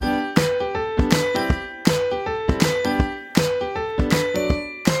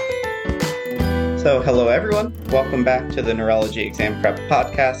So, hello everyone. Welcome back to the Neurology Exam Prep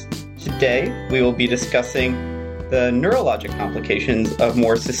Podcast. Today, we will be discussing the neurologic complications of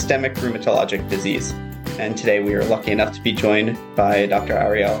more systemic rheumatologic disease. And today, we are lucky enough to be joined by Dr.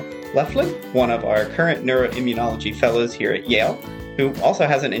 Arielle Leflin, one of our current neuroimmunology fellows here at Yale, who also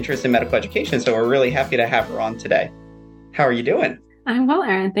has an interest in medical education. So, we're really happy to have her on today. How are you doing? I'm well,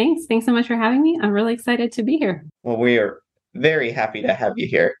 Aaron. Thanks. Thanks so much for having me. I'm really excited to be here. Well, we are very happy to have you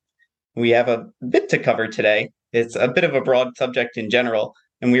here. We have a bit to cover today. It's a bit of a broad subject in general,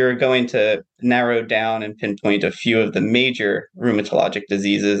 and we are going to narrow down and pinpoint a few of the major rheumatologic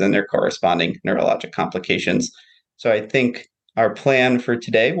diseases and their corresponding neurologic complications. So I think our plan for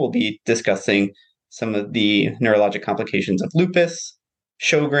today will be discussing some of the neurologic complications of lupus,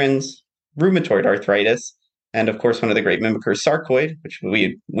 Sjogren's, rheumatoid arthritis, and of course, one of the great mimickers, sarcoid, which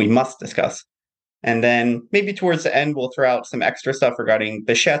we must discuss. And then maybe towards the end, we'll throw out some extra stuff regarding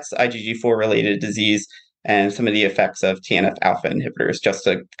Behçet's IgG4-related disease and some of the effects of TNF-alpha inhibitors, just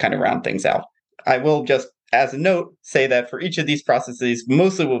to kind of round things out. I will just, as a note, say that for each of these processes,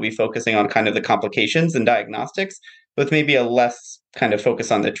 mostly we'll be focusing on kind of the complications and diagnostics, with maybe a less kind of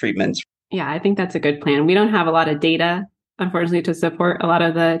focus on the treatments. Yeah, I think that's a good plan. We don't have a lot of data, unfortunately, to support a lot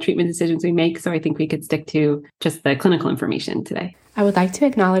of the treatment decisions we make, so I think we could stick to just the clinical information today. I would like to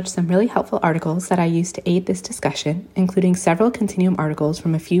acknowledge some really helpful articles that I used to aid this discussion, including several Continuum articles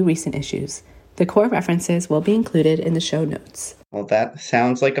from a few recent issues. The core references will be included in the show notes. Well, that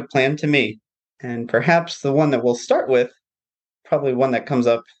sounds like a plan to me. And perhaps the one that we'll start with, probably one that comes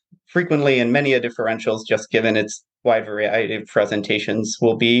up frequently in many differentials, just given its wide variety of presentations,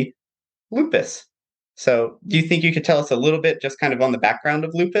 will be lupus. So do you think you could tell us a little bit just kind of on the background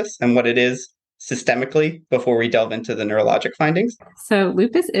of lupus and what it is systemically before we delve into the neurologic findings? So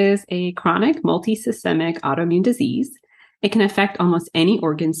lupus is a chronic multisystemic autoimmune disease. It can affect almost any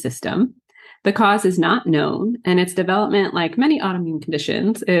organ system. The cause is not known, and its development, like many autoimmune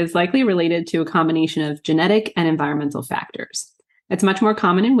conditions, is likely related to a combination of genetic and environmental factors. It's much more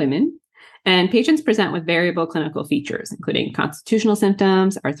common in women, and patients present with variable clinical features, including constitutional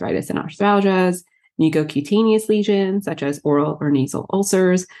symptoms, arthritis and arthralgias, mucocutaneous lesions, such as oral or nasal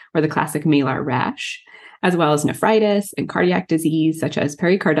ulcers, or the classic malar rash, as well as nephritis and cardiac disease, such as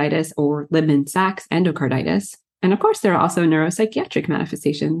pericarditis or Liebman-Sachs endocarditis. And of course, there are also neuropsychiatric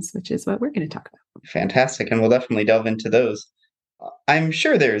manifestations, which is what we're going to talk about. Fantastic. And we'll definitely delve into those. I'm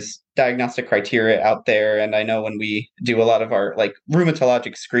sure there's diagnostic criteria out there. And I know when we do a lot of our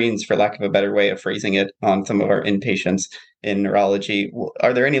rheumatologic screens, for lack of a better way of phrasing it, on some of our inpatients in neurology,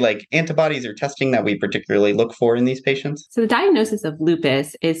 are there any antibodies or testing that we particularly look for in these patients? So the diagnosis of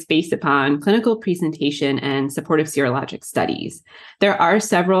lupus is based upon clinical presentation and supportive serologic studies. There are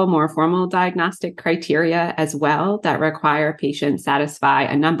several more formal diagnostic criteria as well that require patients satisfy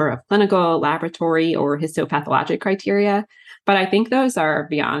a number of clinical, laboratory, or histopathologic criteria. But I think those are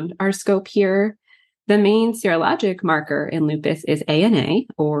beyond our scope here. The main serologic marker in lupus is ANA,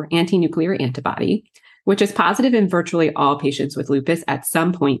 or anti-nuclear antibody, which is positive in virtually all patients with lupus at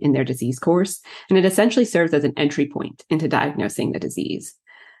some point in their disease course, and it essentially serves as an entry point into diagnosing the disease.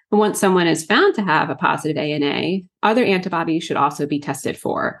 Once someone is found to have a positive ANA, other antibodies should also be tested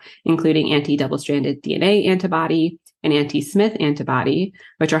for, including anti-double-stranded DNA antibody and anti-Smith antibody,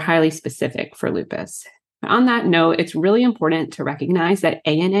 which are highly specific for lupus. On that note, it's really important to recognize that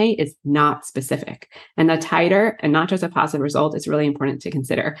ANA is not specific, and the titer, and not just a positive result, is really important to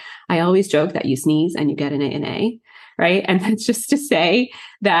consider. I always joke that you sneeze and you get an ANA, right? And that's just to say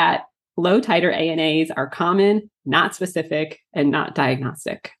that low titer ANAs are common, not specific, and not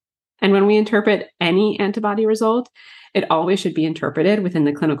diagnostic. And when we interpret any antibody result, it always should be interpreted within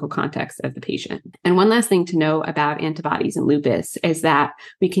the clinical context of the patient. And one last thing to know about antibodies in lupus is that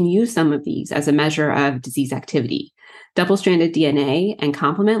we can use some of these as a measure of disease activity. Double-stranded DNA and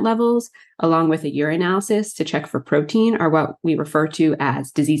complement levels, along with a urinalysis to check for protein, are what we refer to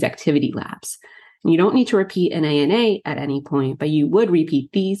as disease activity labs. You don't need to repeat an ANA at any point, but you would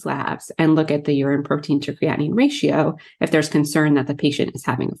repeat these labs and look at the urine protein to creatinine ratio if there's concern that the patient is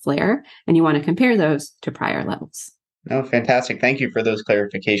having a flare, and you want to compare those to prior levels. Oh, fantastic. Thank you for those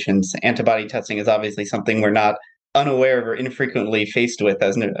clarifications. Antibody testing is obviously something we're not unaware of or infrequently faced with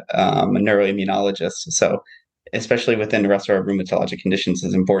as a neuroimmunologist. So especially within the rest of our rheumatologic conditions,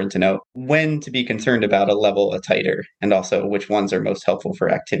 it's important to know when to be concerned about a level of titer and also which ones are most helpful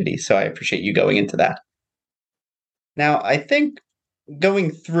for activity. So I appreciate you going into that. Now, I think going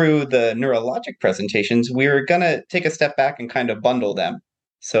through the neurologic presentations, we're going to take a step back and kind of bundle them.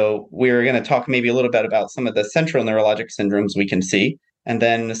 So we're going to talk maybe a little bit about some of the central neurologic syndromes we can see, and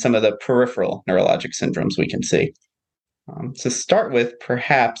then some of the peripheral neurologic syndromes we can see. To start with,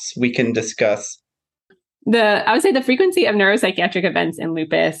 perhaps we can discuss I would say the frequency of neuropsychiatric events in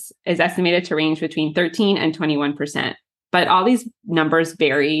lupus is estimated to range between 13 and 21%. But all these numbers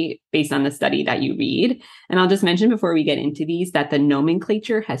vary based on the study that you read. And I'll just mention before we get into these that the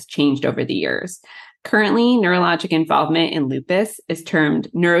nomenclature has changed over the years. Currently, neurologic involvement in lupus is termed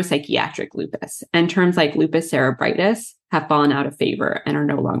neuropsychiatric lupus, and terms like lupus cerebritis have fallen out of favor and are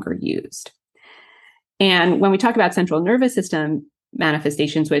no longer used. And when we talk about central nervous system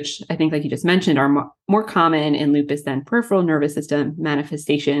manifestations, which I think, like you just mentioned, are more common in lupus than peripheral nervous system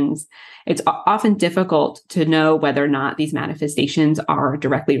manifestations, it's often difficult to know whether or not these manifestations are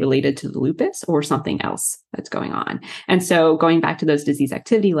directly related to the lupus or something else that's going on. And so going back to those disease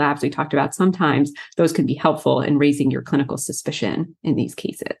activity labs we talked about, sometimes those can be helpful in raising your clinical suspicion in these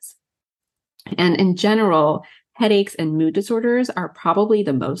cases. And in general, headaches and mood disorders are probably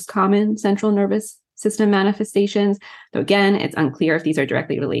the most common central nervous system manifestations, though again, it's unclear if these are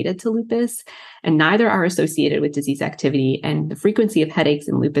directly related to lupus, and neither are associated with disease activity. And the frequency of headaches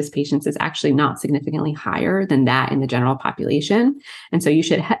in lupus patients is actually not significantly higher than that in the general population. And so you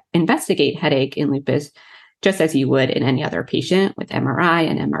should investigate headache in lupus just as you would in any other patient with MRI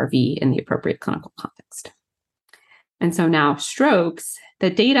and MRV in the appropriate clinical context. And so now strokes,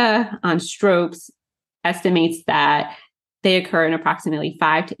 the data on strokes estimates that they occur in approximately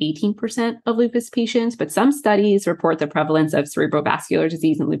 5 to 18% of lupus patients, but some studies report the prevalence of cerebrovascular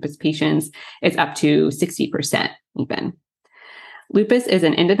disease in lupus patients is up to 60% even. Lupus is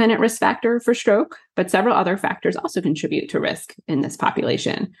an independent risk factor for stroke, but several other factors also contribute to risk in this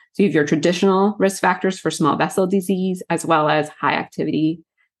population. So you have your traditional risk factors for small vessel disease, as well as high activity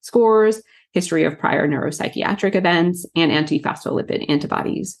scores, history of prior neuropsychiatric events, and antiphospholipid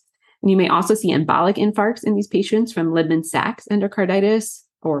antibodies. And you may also see embolic infarcts in these patients from Liebman-Sachs endocarditis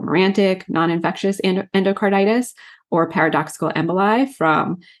or Morantic non-infectious endocarditis or paradoxical emboli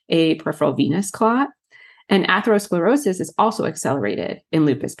from a peripheral venous clot. And atherosclerosis is also accelerated in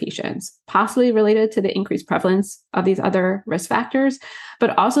lupus patients, possibly related to the increased prevalence of these other risk factors,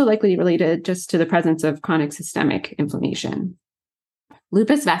 but also likely related just to the presence of chronic systemic inflammation.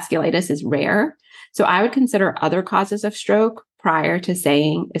 Lupus vasculitis is rare, so I would consider other causes of stroke prior to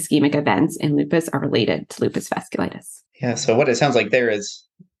saying ischemic events in lupus are related to lupus vasculitis. Yeah, so what it sounds like there is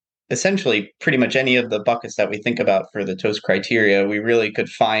essentially pretty much any of the buckets that we think about for the TOAST criteria, we really could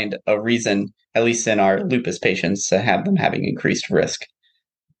find a reason, at least in our lupus patients, to have them having increased risk.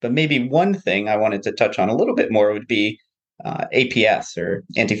 But maybe one thing I wanted to touch on a little bit more would be APS, or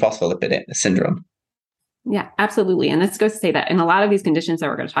antiphospholipid syndrome. Yeah, absolutely. And this goes to say that in a lot of these conditions that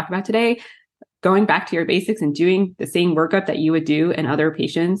we're going to talk about today, going back to your basics and doing the same workup that you would do in other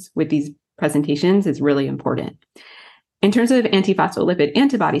patients with these presentations is really important. In terms of antiphospholipid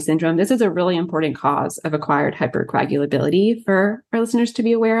antibody syndrome, this is a really important cause of acquired hypercoagulability for our listeners to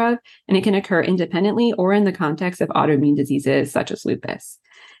be aware of, and it can occur independently or in the context of autoimmune diseases such as lupus.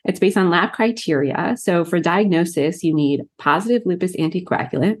 It's based on lab criteria. So for diagnosis, you need positive lupus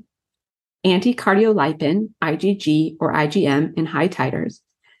anticoagulant, anticardiolipin, IgG or IgM in high titers,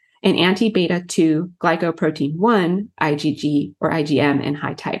 and anti-beta 2 glycoprotein 1, IgG or IgM in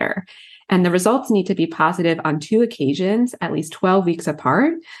high titer. And the results need to be positive on 2 occasions, at least 12 weeks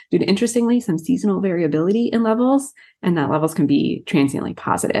apart, due to, interestingly, some seasonal variability in levels, and that levels can be transiently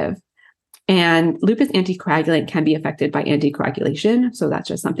positive. And lupus anticoagulant can be affected by anticoagulation, so that's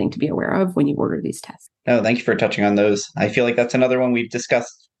just something to be aware of when you order these tests. Oh, thank you for touching on those. I feel like that's another one we've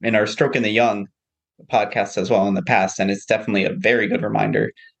discussed in our Stroke in the Young podcast as well in the past, and it's definitely a very good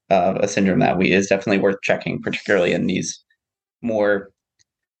reminder of a syndrome that is definitely worth checking, particularly in these more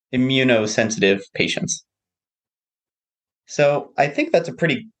immunosensitive patients. So I think that's a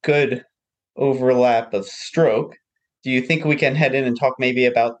pretty good overlap of stroke. Do you think we can head in and talk maybe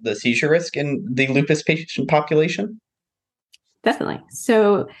about the seizure risk in the lupus patient population? Definitely.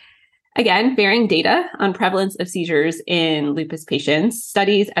 So again, varying data on prevalence of seizures in lupus patients.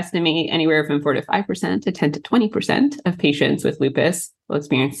 Studies estimate anywhere from 4 to 5% to 10 to 20% of patients with lupus will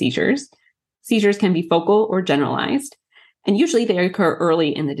experience seizures. Seizures can be focal or generalized, and usually they occur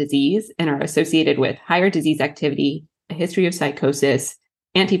early in the disease and are associated with higher disease activity, a history of psychosis,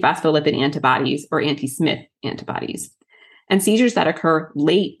 antiphospholipid antibodies, or anti-Smith antibodies. And seizures that occur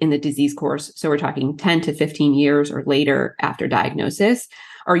late in the disease course, so we're talking 10 to 15 years or later after diagnosis,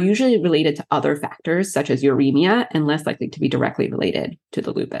 are usually related to other factors such as uremia and less likely to be directly related to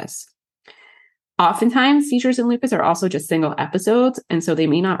the lupus. Oftentimes, seizures in lupus are also just single episodes, and so they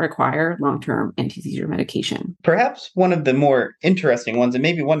may not require long-term anti-seizure medication. Perhaps one of the more interesting ones, and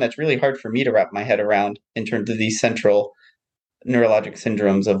maybe one that's really hard for me to wrap my head around in terms of these central neurologic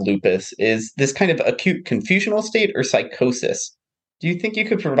syndromes of lupus, is this kind of acute confusional state or psychosis Do you think you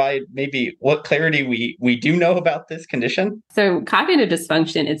could provide maybe what clarity we do know about this condition? So cognitive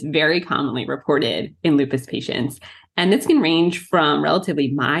dysfunction is very commonly reported in lupus patients, and this can range from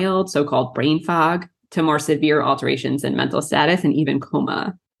relatively mild, so-called brain fog, to more severe alterations in mental status and even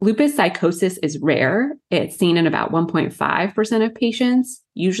coma. Lupus psychosis is rare. It's seen in about 1.5% of patients,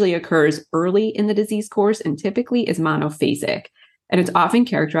 usually occurs early in the disease course, and typically is monophasic. And it's often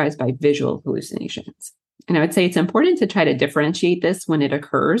characterized by visual hallucinations. And I would say it's important to try to differentiate this when it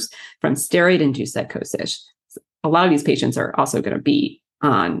occurs from steroid-induced psychosis. A lot of these patients are also going to be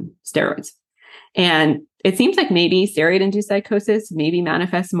on steroids. And it seems like maybe steroid-induced psychosis maybe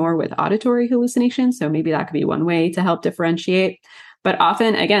manifests more with auditory hallucinations. So maybe that could be one way to help differentiate. But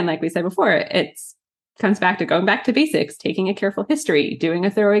often, again, like we said before, it comes back to going back to basics, taking a careful history, doing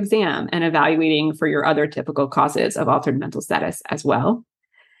a thorough exam, and evaluating for your other typical causes of altered mental status as well.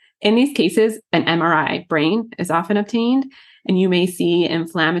 In these cases, an MRI brain is often obtained, and you may see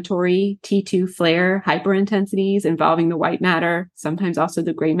inflammatory T2 flare hyperintensities involving the white matter, sometimes also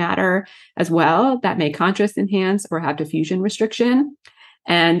the gray matter as well, that may contrast enhance or have diffusion restriction.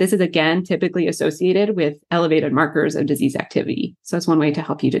 And this is, again, typically associated with elevated markers of disease activity. So it's one way to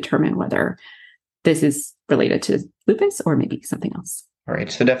help you determine whether this is related to lupus or maybe something else. All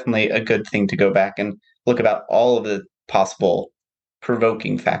right. So definitely a good thing to go back and look about all of the possible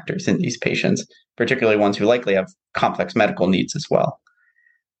provoking factors in these patients, particularly ones who likely have complex medical needs as well.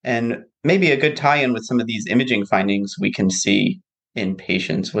 And maybe a good tie-in with some of these imaging findings we can see in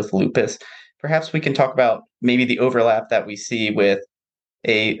patients with lupus. Perhaps we can talk about maybe the overlap that we see with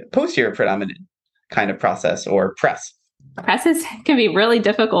a posterior predominant kind of process or PRES. PRESs can be really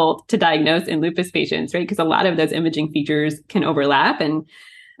difficult to diagnose in lupus patients, right? Because a lot of those imaging features can overlap, and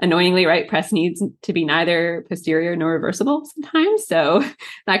annoyingly, right, PRES needs to be neither posterior nor reversible sometimes. So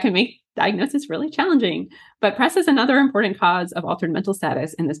that can make diagnosis really challenging. But PRES is another important cause of altered mental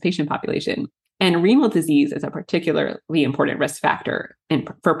status in this patient population. And renal disease is a particularly important risk factor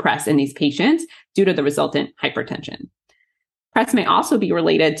for PRES in these patients due to the resultant hypertension. PRES may also be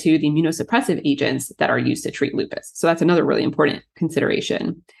related to the immunosuppressive agents that are used to treat lupus. So that's another really important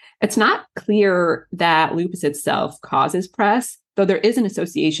consideration. It's not clear that lupus itself causes PRES, though there is an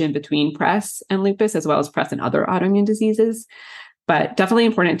association between PRES and lupus, as well as PRES and other autoimmune diseases. But definitely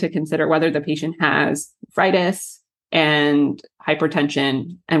important to consider whether the patient has nephritis and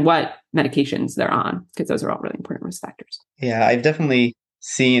hypertension and what medications they're on, because those are all really important risk factors. Yeah, I've definitely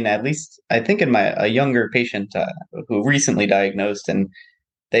seen, at least I think in a younger patient who recently diagnosed, and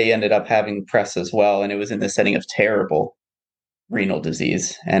they ended up having PRES as well, and it was in the setting of terrible renal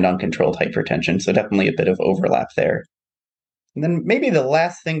disease and uncontrolled hypertension. So definitely a bit of overlap there. And then maybe the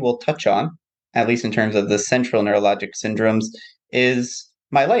last thing we'll touch on, at least in terms of the central neurologic syndromes, is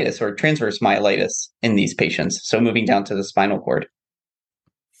myelitis or transverse myelitis in these patients. So moving down to the spinal cord.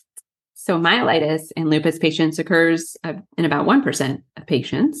 So myelitis in lupus patients occurs in about 1% of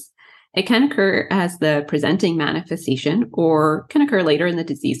patients. It can occur as the presenting manifestation or can occur later in the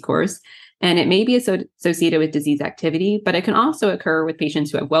disease course. And it may be associated with disease activity, but it can also occur with patients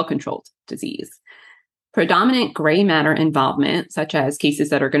who have well-controlled disease. Predominant gray matter involvement, such as cases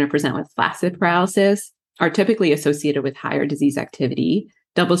that are going to present with flaccid paralysis, are typically associated with higher disease activity,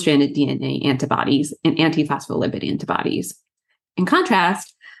 double-stranded DNA antibodies, and antiphospholipid antibodies. In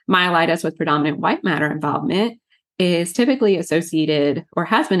contrast, myelitis with predominant white matter involvement is typically associated or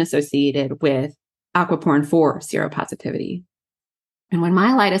has been associated with aquaporin 4 seropositivity. And when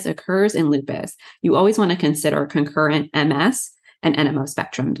myelitis occurs in lupus, you always want to consider concurrent MS and NMO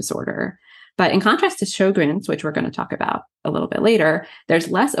spectrum disorder. But in contrast to Sjogren's, which we're going to talk about a little bit later, there's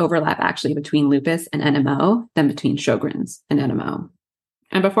less overlap actually between lupus and NMO than between Sjogren's and NMO.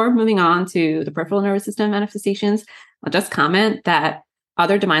 And before moving on to the peripheral nervous system manifestations, I'll just comment that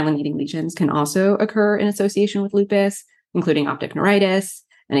other demyelinating lesions can also occur in association with lupus, including optic neuritis.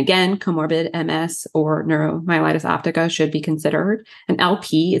 And again, comorbid MS or neuromyelitis optica should be considered. And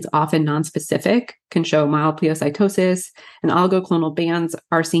LP is often nonspecific, can show mild pleocytosis, and oligoclonal bands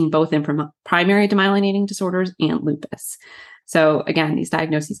are seen both in primary demyelinating disorders and lupus. So again, these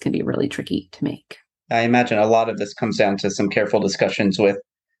diagnoses can be really tricky to make. I imagine a lot of this comes down to some careful discussions with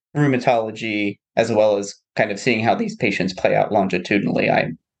rheumatology, as well as kind of seeing how these patients play out longitudinally.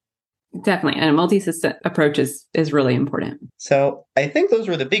 Definitely. And a multi-system approach is really important. So I think those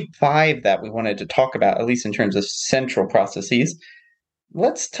were the big five that we wanted to talk about, at least in terms of central processes.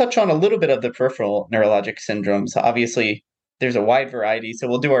 Let's touch on a little bit of the peripheral neurologic syndromes. Obviously, there's a wide variety, so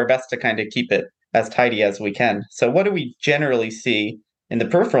we'll do our best to kind of keep it as tidy as we can. So what do we generally see in the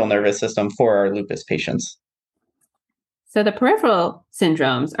peripheral nervous system for our lupus patients? So the peripheral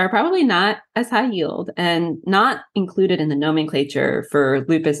syndromes are probably not as high yield and not included in the nomenclature for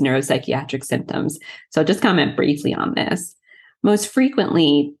lupus neuropsychiatric symptoms. So I'll just comment briefly on this. Most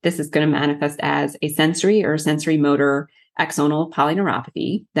frequently, this is going to manifest as a sensory or sensory motor axonal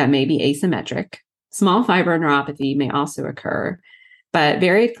polyneuropathy that may be asymmetric. Small fiber neuropathy may also occur, but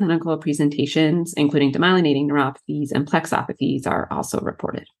varied clinical presentations, including demyelinating neuropathies and plexopathies, are also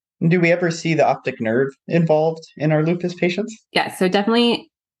reported. Do we ever see the optic nerve involved in our lupus patients? Yeah, so definitely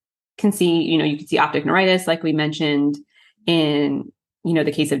can see, you can see optic neuritis, like we mentioned in,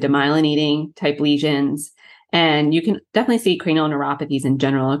 the case of demyelinating type lesions. And you can definitely see cranial neuropathies in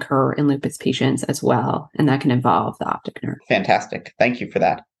general occur in lupus patients as well. And that can involve the optic nerve. Fantastic. Thank you for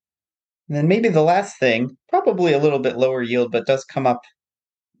that. And then maybe the last thing, probably a little bit lower yield, but does come up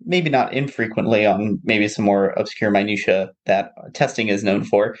maybe not infrequently on maybe some more obscure minutia that testing is known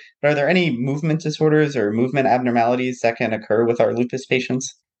for. But are there any movement disorders or movement abnormalities that can occur with our lupus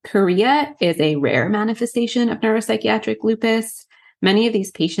patients? Chorea is a rare manifestation of neuropsychiatric lupus. Many of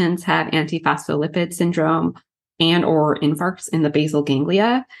these patients have antiphospholipid syndrome and or infarcts in the basal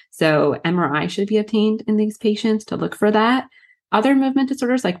ganglia. So MRI should be obtained in these patients to look for that. Other movement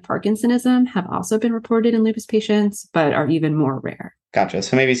disorders like Parkinsonism have also been reported in lupus patients, but are even more rare. Gotcha.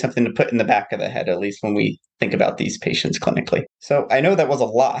 So maybe something to put in the back of the head, at least when we think about these patients clinically. So I know that was a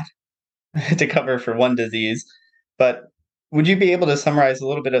lot to cover for one disease, but would you be able to summarize a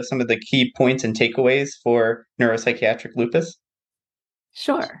little bit of some of the key points and takeaways for neuropsychiatric lupus?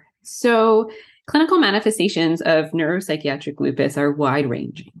 Sure. So clinical manifestations of neuropsychiatric lupus are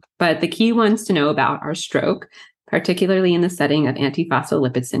wide-ranging, but the key ones to know about are stroke, particularly in the setting of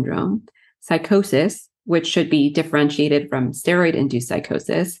antiphospholipid syndrome, psychosis, which should be differentiated from steroid-induced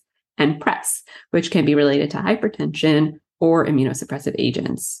psychosis, and PRES, which can be related to hypertension or immunosuppressive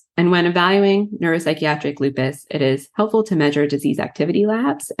agents. And when evaluating neuropsychiatric lupus, it is helpful to measure disease activity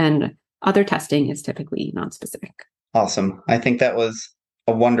labs, and other testing is typically nonspecific. Awesome. I think that was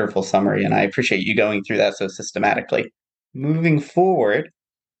a wonderful summary, and I appreciate you going through that so systematically. Moving forward,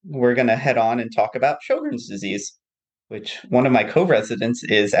 we're going to head on and talk about Sjogren's disease, which one of my co-residents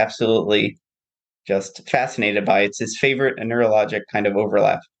is absolutely just fascinated by. It's his favorite neurologic kind of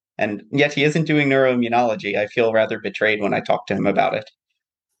overlap. And yet he isn't doing neuroimmunology. I feel rather betrayed when I talk to him about it.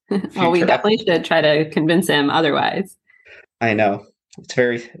 Oh, we definitely should try to convince him otherwise. I know. It's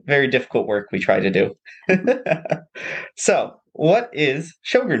very, very difficult work we try to do. So, what is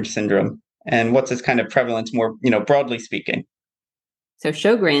Sjogren's syndrome, and what's its kind of prevalence more, broadly speaking? So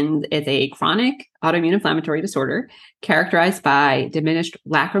Sjogren's is a chronic autoimmune inflammatory disorder characterized by diminished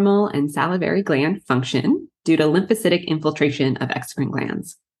lacrimal and salivary gland function due to lymphocytic infiltration of exocrine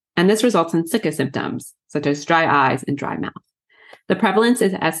glands. And this results in sicca symptoms, such as dry eyes and dry mouth. The prevalence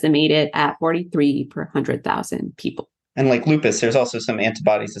is estimated at 43 per 100,000 people. And like lupus, there's also some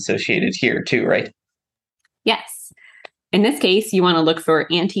antibodies associated here too, right? Yes. In this case, you want to look for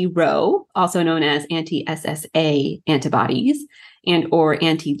anti-Rho, also known as anti-SSA antibodies, and or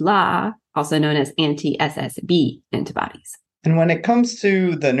anti-La, also known as anti-SSB antibodies. And when it comes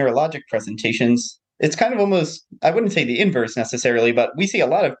to the neurologic presentations, it's kind of almost, I wouldn't say the inverse necessarily, but we see a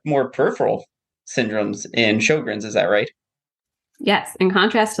lot of more peripheral syndromes in Sjogren's, is that right? Yes. In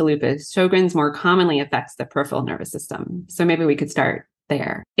contrast to lupus, Sjogren's more commonly affects the peripheral nervous system. So maybe we could start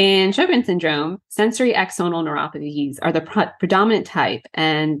there. In Sjogren's syndrome, sensory axonal neuropathies are the predominant type,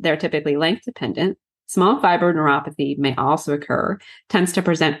 and they're typically length dependent. Small fiber neuropathy may also occur, tends to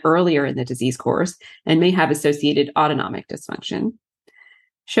present earlier in the disease course, and may have associated autonomic dysfunction.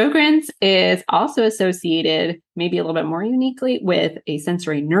 Sjogren's is also associated, maybe a little bit more uniquely, with a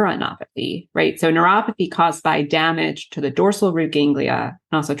sensory neuronopathy, right? So neuropathy caused by damage to the dorsal root ganglia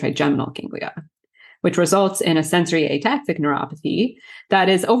and also trigeminal ganglia, which results in a sensory ataxic neuropathy that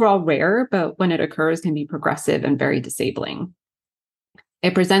is overall rare, but when it occurs can be progressive and very disabling.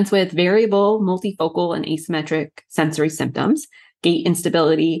 It presents with variable, multifocal, and asymmetric sensory symptoms, gait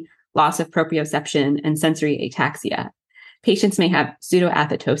instability, loss of proprioception, and sensory ataxia. Patients may have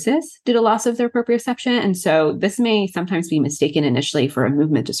pseudoathetosis due to loss of their proprioception, and so this may sometimes be mistaken initially for a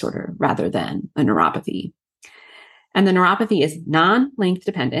movement disorder rather than a neuropathy. And the neuropathy is non-length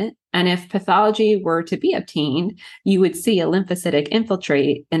dependent, and if pathology were to be obtained, you would see a lymphocytic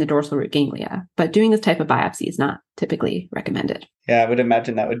infiltrate in the dorsal root ganglia, but doing this type of biopsy is not typically recommended. Yeah, I would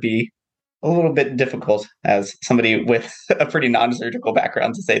imagine that would be a little bit difficult as somebody with a pretty non-surgical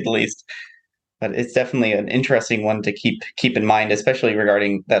background, to say the least. But it's definitely an interesting one to keep in mind, especially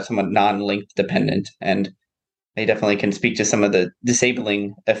regarding that somewhat non-length dependent. And they definitely can speak to some of the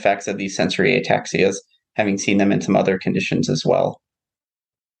disabling effects of these sensory ataxias, having seen them in some other conditions as well.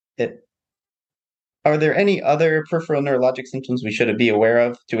 Are there any other peripheral neurologic symptoms we should be aware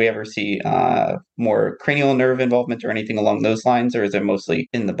of? Do we ever see more cranial nerve involvement or anything along those lines, or is it mostly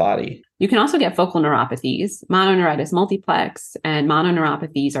in the body? You can also get focal neuropathies. Mononeuritis multiplex and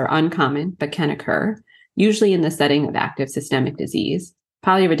mononeuropathies are uncommon but can occur, usually in the setting of active systemic disease.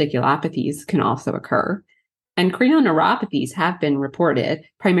 Polyradiculopathies can also occur. And cranial neuropathies have been reported,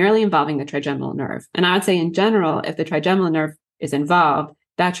 primarily involving the trigeminal nerve. And I would say in general, if the trigeminal nerve is involved,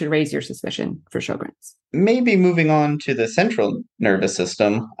 that should raise your suspicion for Sjogren's. Maybe moving on to the central nervous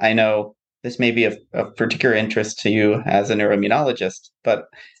system. I know this may be of particular interest to you as a neuroimmunologist, but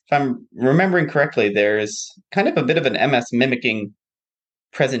if I'm remembering correctly, there's kind of a bit of an MS mimicking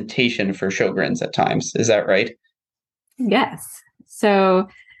presentation for Sjogren's at times. Is that right? Yes. So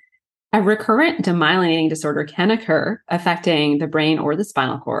a recurrent demyelinating disorder can occur affecting the brain or the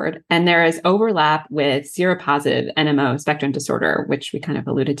spinal cord, and there is overlap with seropositive NMO spectrum disorder, which we kind of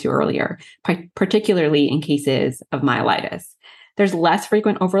alluded to earlier, particularly in cases of myelitis. There's less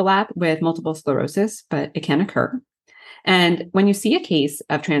frequent overlap with multiple sclerosis, but it can occur. And when you see a case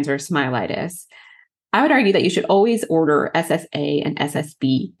of transverse myelitis, I would argue that you should always order SSA and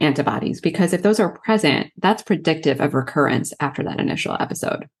SSB antibodies, because if those are present, that's predictive of recurrence after that initial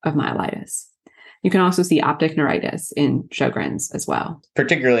episode of myelitis. You can also see optic neuritis in Sjogren's as well.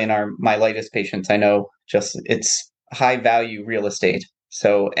 Particularly in our myelitis patients, I know it's high value real estate.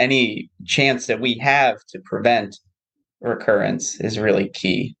 So any chance that we have to prevent recurrence is really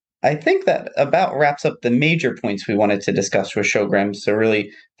key. I think that about wraps up the major points we wanted to discuss with Sjogren's. So really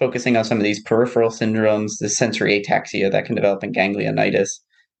focusing on some of these peripheral syndromes, the sensory ataxia that can develop in ganglionitis,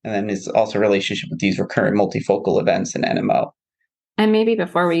 and then is also a relationship with these recurrent multifocal events in NMO. And maybe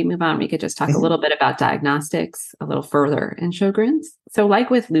before we move on, we could just talk a little bit about diagnostics a little further in Sjogren's. So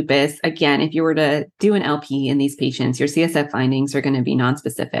like with lupus, again, if you were to do an LP in these patients, your CSF findings are going to be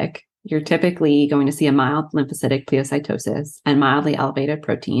nonspecific. You're typically going to see a mild lymphocytic pleocytosis and mildly elevated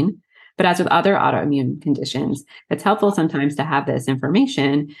protein. But as with other autoimmune conditions, it's helpful sometimes to have this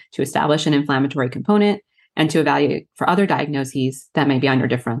information to establish an inflammatory component and to evaluate for other diagnoses that may be on your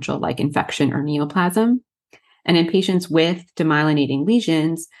differential, like infection or neoplasm. And in patients with demyelinating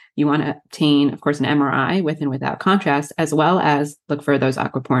lesions, you want to obtain, of course, an MRI with and without contrast, as well as look for those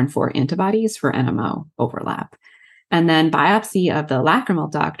aquaporin 4 antibodies for NMO overlap. And then biopsy of the lacrimal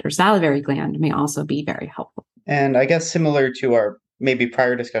duct or salivary gland may also be very helpful. And I guess similar to our maybe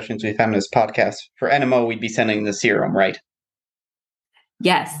prior discussions we've had in this podcast, for NMO, we'd be sending the serum, right?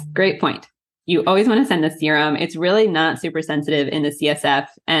 Yes, great point. You always want to send the serum. It's really not super sensitive in the CSF,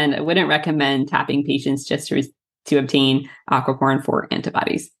 and I wouldn't recommend tapping patients just to obtain aquaporin 4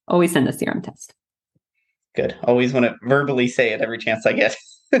 antibodies. Always send the serum test. Good. Always want to verbally say it every chance I get.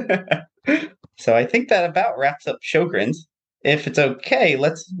 So I think that about wraps up Sjogren's. If it's okay,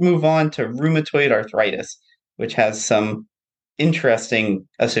 let's move on to rheumatoid arthritis, which has some interesting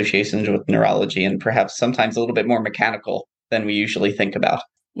associations with neurology and perhaps sometimes a little bit more mechanical than we usually think about.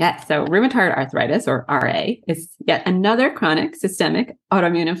 Yeah, so rheumatoid arthritis, or RA, is yet another chronic systemic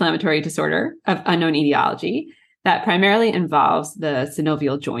autoimmune inflammatory disorder of unknown etiology that primarily involves the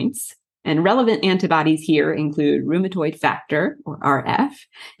synovial joints. And relevant antibodies here include rheumatoid factor, or RF,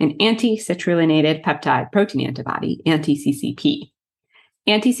 and anti-citrullinated peptide protein antibody, anti-CCP.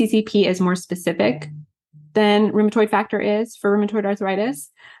 Anti-CCP is more specific than rheumatoid factor is for rheumatoid arthritis,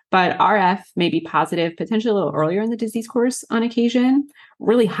 but RF may be positive potentially a little earlier in the disease course on occasion.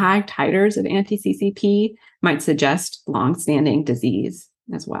 Really high titers of anti-CCP might suggest long-standing disease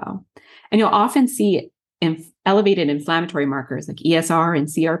as well. And you'll often see elevated inflammatory markers like ESR and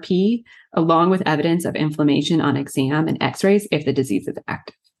CRP, along with evidence of inflammation on exam and x-rays if the disease is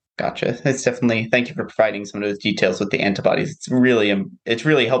active. Gotcha. It's definitely, thank you for providing some of those details with the antibodies. It's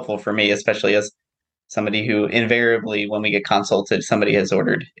really helpful for me, especially as somebody who invariably, when we get consulted, somebody has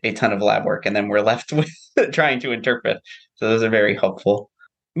ordered a ton of lab work and then we're left with trying to interpret. So those are very helpful.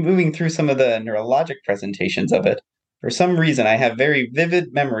 Moving through some of the neurologic presentations of it, for some reason, I have very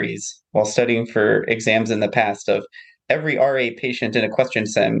vivid memories while studying for exams in the past of every RA patient in a question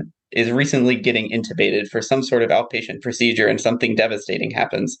sim is recently getting intubated for some sort of outpatient procedure and something devastating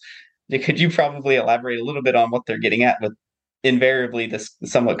happens. Could you probably elaborate a little bit on what they're getting at with invariably this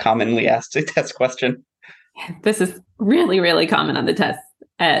somewhat commonly asked test question? This is really, really common on the test.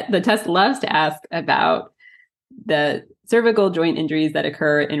 The test loves to ask about the cervical joint injuries that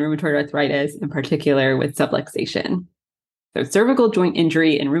occur in rheumatoid arthritis, in particular with subluxation. So cervical joint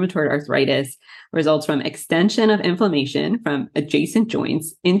injury in rheumatoid arthritis results from extension of inflammation from adjacent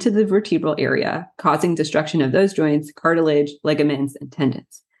joints into the vertebral area, causing destruction of those joints, cartilage, ligaments, and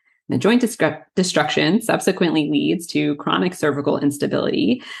tendons. The joint destruction subsequently leads to chronic cervical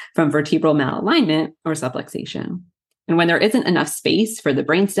instability from vertebral malalignment or subluxation. And when there isn't enough space for the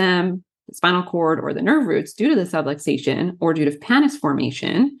brainstem, the spinal cord, or the nerve roots due to the subluxation or due to pannus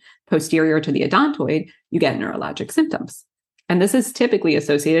formation posterior to the odontoid, you get neurologic symptoms. And this is typically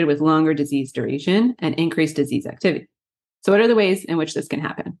associated with longer disease duration and increased disease activity. So what are the ways in which this can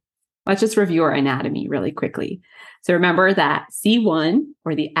happen? Let's just review our anatomy really quickly. So remember that C1,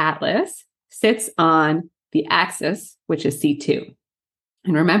 or the atlas, sits on the axis, which is C2.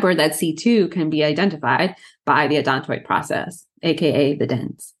 And remember that C2 can be identified by the odontoid process, aka the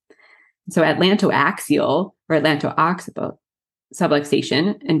dens. So atlantoaxial or atlanto-occipital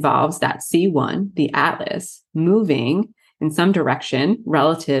subluxation involves that C1, the atlas, moving in some direction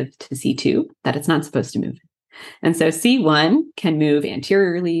relative to C2 that it's not supposed to move. And so C1 can move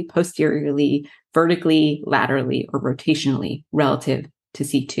anteriorly, posteriorly, vertically, laterally, or rotationally relative to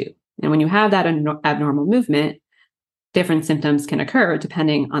C2. And when you have that abnormal movement, different symptoms can occur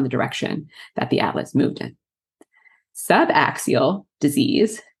depending on the direction that the atlas moved in. Subaxial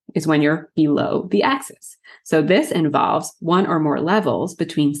disease is when you're below the axis. So this involves one or more levels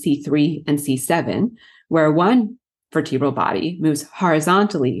between C3 and C7, where one vertebral body moves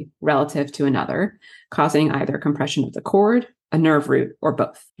horizontally relative to another, causing either compression of the cord, a nerve root, or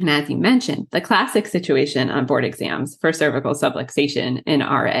both. And as you mentioned, the classic situation on board exams for cervical subluxation in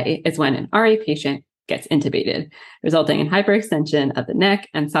RA is when an RA patient gets intubated, resulting in hyperextension of the neck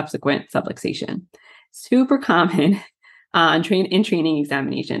and subsequent subluxation. Super common in training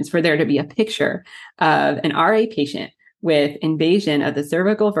examinations for there to be a picture of an RA patient with invasion of the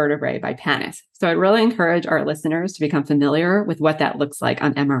cervical vertebrae by pannus. So I'd really encourage our listeners to become familiar with what that looks like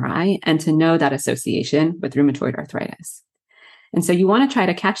on MRI and to know that association with rheumatoid arthritis. And so you want to try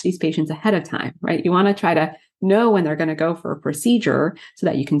to catch these patients ahead of time, right? You want to try to know when they're going to go for a procedure so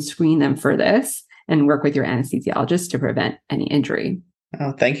that you can screen them for this and work with your anesthesiologist to prevent any injury.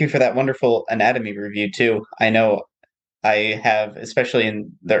 Oh, thank you for that wonderful anatomy review too. I know I have, especially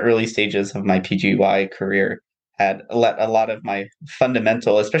in the early stages of my PGY career, had let a lot of my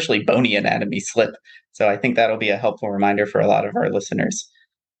fundamental, especially bony anatomy, slip. So I think that'll be a helpful reminder for a lot of our listeners.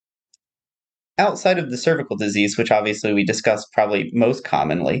 Outside of the cervical disease, which obviously we discussed probably most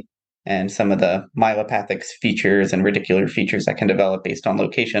commonly, and some of the myelopathic features and radicular features that can develop based on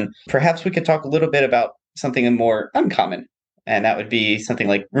location, perhaps we could talk a little bit about something more uncommon, and that would be something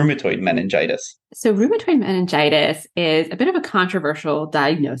like rheumatoid meningitis. So rheumatoid meningitis is a bit of a controversial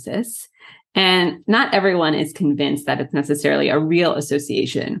diagnosis. And not everyone is convinced that it's necessarily a real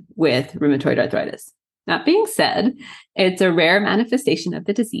association with rheumatoid arthritis. That being said, it's a rare manifestation of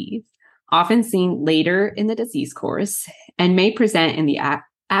the disease, often seen later in the disease course, and may present in the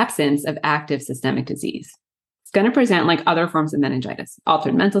absence of active systemic disease. It's going to present like other forms of meningitis,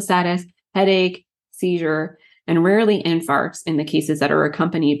 altered mental status, headache, seizure, and rarely infarcts in the cases that are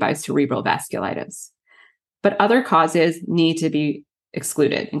accompanied by cerebral vasculitis. But other causes need to be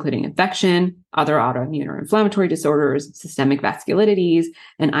excluded, including infection, other autoimmune or inflammatory disorders, systemic vasculitides,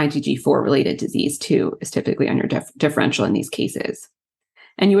 and IgG4 related disease too is typically on your differential in these cases.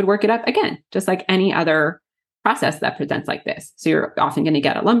 And you would work it up again, just like any other process that presents like this. So you're often going to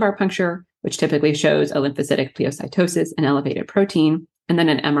get a lumbar puncture, which typically shows a lymphocytic pleocytosis and elevated protein, and then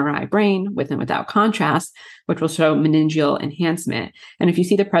an MRI brain with and without contrast, which will show meningeal enhancement. And if you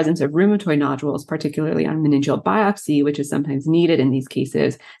see the presence of rheumatoid nodules, particularly on meningeal biopsy, which is sometimes needed in these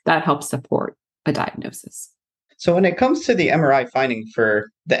cases, that helps support a diagnosis. So when it comes to the MRI finding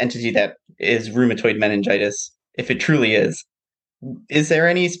for the entity that is rheumatoid meningitis, if it truly is there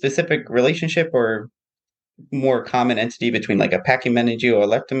any specific relationship or more common entity between like a pachymeningeal or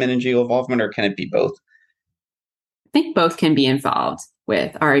leptomeningeal involvement, or can it be both? I think both can be involved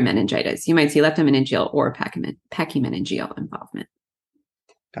with RA meningitis. You might see leptomeningeal or pachymeningeal involvement.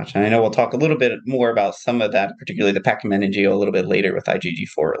 Gotcha. I know we'll talk a little bit more about some of that, particularly the pachymeningeal, a little bit later with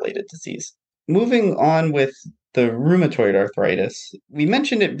IgG4 related disease. Moving on with the rheumatoid arthritis, we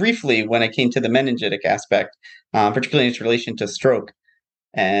mentioned it briefly when it came to the meningitic aspect, particularly in its relation to stroke,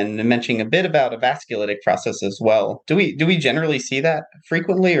 and mentioning a bit about a vasculitic process as well. Do we generally see that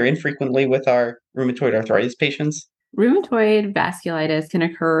frequently or infrequently with our rheumatoid arthritis patients? Rheumatoid vasculitis can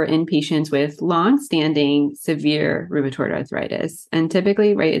occur in patients with long-standing severe rheumatoid arthritis. And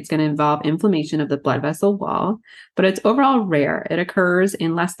typically, right, it's going to involve inflammation of the blood vessel wall, but it's overall rare. It occurs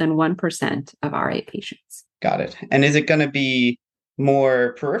in less than 1% of RA patients. Got it. And is it going to be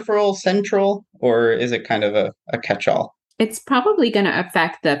more peripheral, central, or is it kind of a catch-all? It's probably going to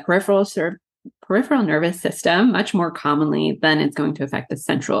affect the peripheral nervous system much more commonly than it's going to affect the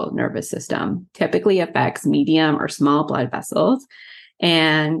central nervous system. Typically affects medium or small blood vessels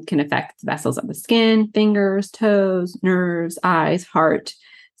and can affect vessels of the skin, fingers, toes, nerves, eyes, heart.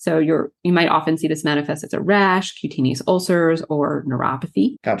 So you might often see this manifest as a rash, cutaneous ulcers, or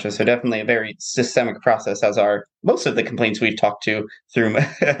neuropathy. Gotcha. So definitely a very systemic process, as are most of the complaints we've talked to through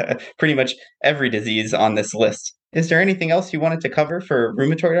pretty much every disease on this list. Is there anything else you wanted to cover for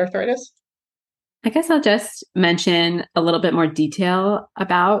rheumatoid arthritis? I guess I'll just mention a little bit more detail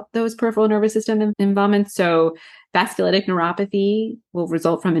about those peripheral nervous system involvements. So vasculitic neuropathy will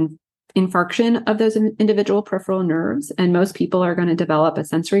result from infarction of those individual peripheral nerves. And most people are going to develop a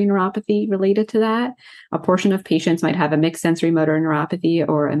sensory neuropathy related to that. A portion of patients might have a mixed sensory motor neuropathy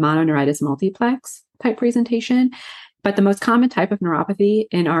or a mononeuritis multiplex type presentation. But the most common type of neuropathy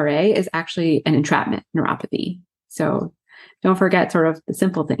in RA is actually an entrapment neuropathy. So don't forget sort of the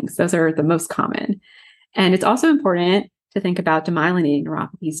simple things. Those are the most common. And it's also important to think about demyelinating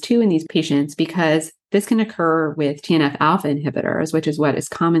neuropathies too in these patients, because this can occur with TNF alpha inhibitors, which is what is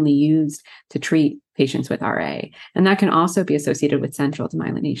commonly used to treat patients with RA. And that can also be associated with central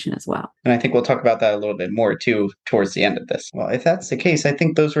demyelination as well. And I think we'll talk about that a little bit more too towards the end of this. Well, if that's the case, I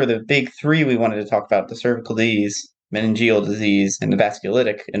think those were the big three we wanted to talk about: the cervical disease, meningeal disease, and the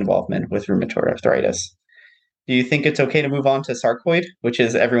vasculitic involvement with rheumatoid arthritis. Do you think it's okay to move on to sarcoid, which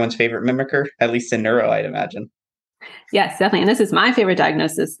is everyone's favorite mimicker, at least in neuro, I'd imagine? Yes, definitely. And this is my favorite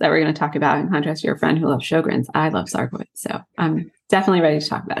diagnosis that we're going to talk about, in contrast to your friend who loves Sjogren's. I love sarcoid. So I'm definitely ready to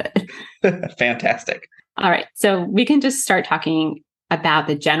talk about it. Fantastic. All right. So we can just start talking about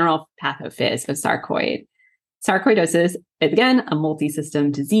the general pathophys of sarcoid. Sarcoidosis is, again, a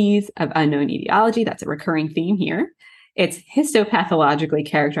multi-system disease of unknown etiology. That's a recurring theme here. It's histopathologically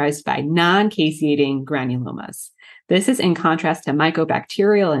characterized by non-caseating granulomas. This is in contrast to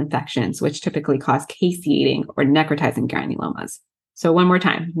mycobacterial infections, which typically cause caseating or necrotizing granulomas. So one more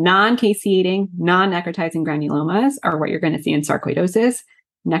time, non-caseating, non-necrotizing granulomas are what you're going to see in sarcoidosis.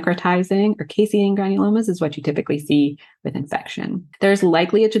 Necrotizing or caseating granulomas is what you typically see with infection. There's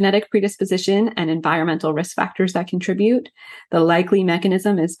likely a genetic predisposition and environmental risk factors that contribute. The likely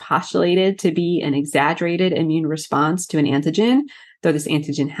mechanism is postulated to be an exaggerated immune response to an antigen, though this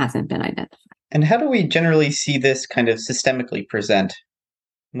antigen hasn't been identified. And how do we generally see this kind of systemically present?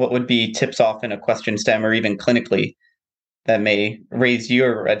 What would be tips off in a question stem or even clinically that may raise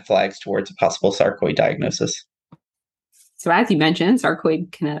your red flags towards a possible sarcoid diagnosis? So as you mentioned,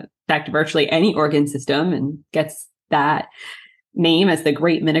 sarcoid can affect virtually any organ system and gets that name as the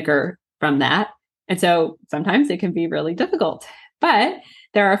great mimicker from that. And so sometimes it can be really difficult. But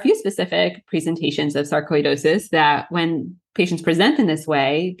there are a few specific presentations of sarcoidosis that when patients present in this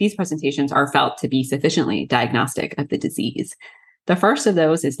way, these presentations are felt to be sufficiently diagnostic of the disease. The first of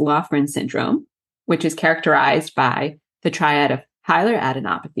those is Lofgren syndrome, which is characterized by the triad of hilar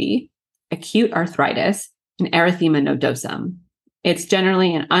adenopathy, acute arthritis, and erythema nodosum. It's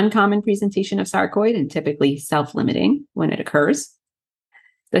generally an uncommon presentation of sarcoid and typically self-limiting when it occurs.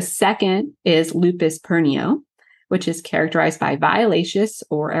 The second is lupus pernio, which is characterized by violaceous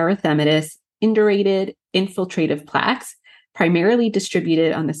or erythematous indurated infiltrative plaques, primarily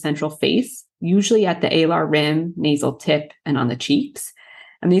distributed on the central face, usually at the alar rim, nasal tip, and on the cheeks.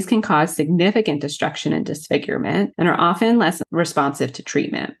 And these can cause significant destruction and disfigurement and are often less responsive to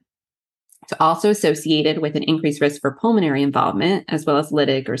treatment. It's also associated with an increased risk for pulmonary involvement, as well as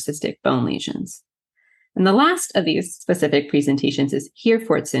lytic or cystic bone lesions. And the last of these specific presentations is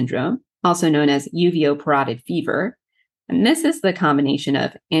Hereford syndrome, also known as uveo-parotid fever. And this is the combination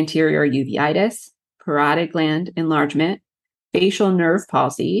of anterior uveitis, parotid gland enlargement, facial nerve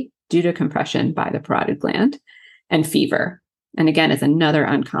palsy due to compression by the parotid gland, and fever. And again, is another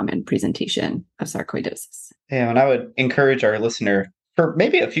uncommon presentation of sarcoidosis. Yeah, and I would encourage our listener for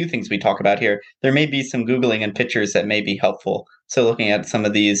maybe a few things we talk about here. There may be some Googling and pictures that may be helpful. So looking at some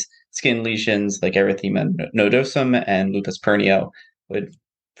of these skin lesions like erythema nodosum and lupus pernio would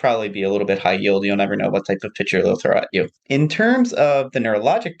probably be a little bit high yield. You'll never know what type of picture they'll throw at you. In terms of the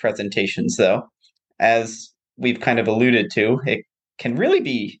neurologic presentations, though, as we've kind of alluded to, it can really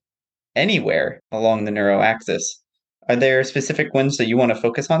be anywhere along the neuroaxis. Are there specific ones that you want to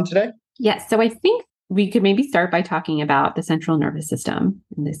focus on today? Yes. So I think we could maybe start by talking about the central nervous system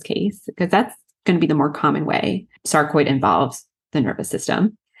in this case, because that's going to be the more common way sarcoid involves the nervous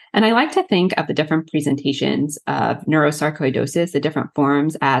system. And I like to think of the different presentations of neurosarcoidosis, the different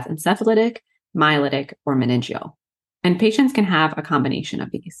forms, as encephalitic, myelitic, or meningeal. And patients can have a combination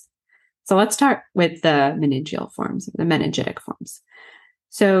of these. So let's start with the meningeal forms, the meningitic forms.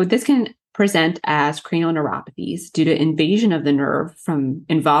 So this can present as cranial neuropathies due to invasion of the nerve from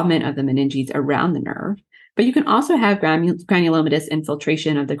involvement of the meninges around the nerve. But you can also have granulomatous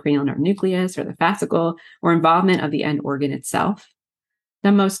infiltration of the cranial nerve nucleus or the fascicle, or involvement of the end organ itself.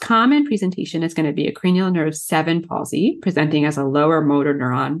 The most common presentation is going to be a cranial nerve 7 palsy, presenting as a lower motor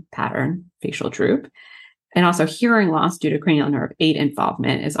neuron pattern facial droop. And also hearing loss due to cranial nerve 8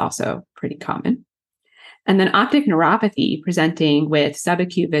 involvement is also pretty common. And then optic neuropathy presenting with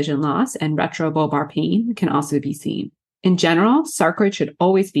subacute vision loss and retrobulbar pain can also be seen. In general, sarcoid should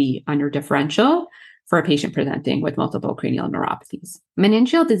always be under differential for a patient presenting with multiple cranial neuropathies.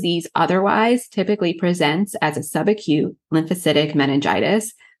 Meningeal disease otherwise typically presents as a subacute lymphocytic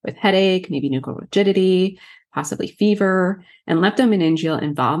meningitis with headache, maybe nuchal rigidity, possibly fever, and leptomeningeal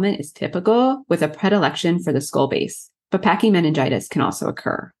involvement is typical with a predilection for the skull base, but pachymeningitis can also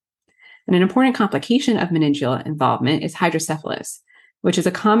occur. And an important complication of meningeal involvement is hydrocephalus, which is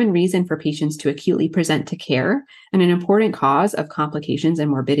a common reason for patients to acutely present to care and an important cause of complications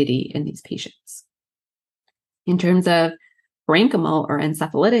and morbidity in these patients. In terms of parenchymal or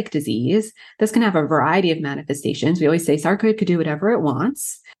encephalitic disease, this can have a variety of manifestations. We always say sarcoid could do whatever it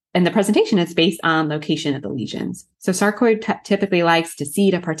wants. And the presentation is based on location of the lesions. So sarcoid typically likes to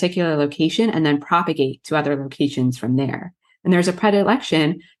seed a particular location and then propagate to other locations from there. And there's a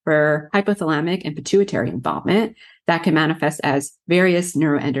predilection for hypothalamic and pituitary involvement that can manifest as various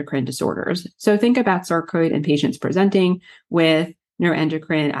neuroendocrine disorders. So think about sarcoid in patients presenting with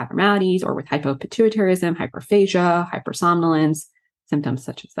neuroendocrine abnormalities or with hypopituitarism, hyperphagia, hypersomnolence, symptoms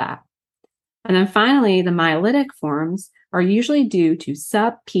such as that. And then finally, the myelitic forms are usually due to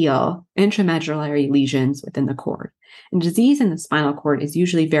subpial intramedullary lesions within the cord. And disease in the spinal cord is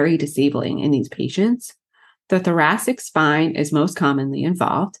usually very disabling in these patients. The thoracic spine is most commonly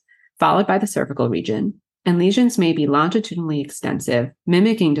involved, followed by the cervical region, and lesions may be longitudinally extensive,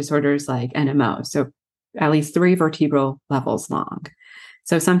 mimicking disorders like NMO, so at least 3 vertebral levels long.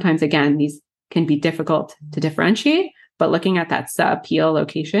 So sometimes, again, these can be difficult to differentiate, but looking at that subpial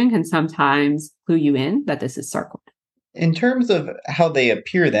location can sometimes clue you in that this is sarcoid. In terms of how they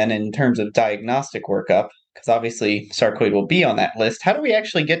appear then, in terms of diagnostic workup, because obviously sarcoid will be on that list, how do we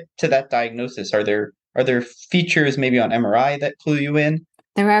actually get to that diagnosis? Are there features maybe on MRI that clue you in?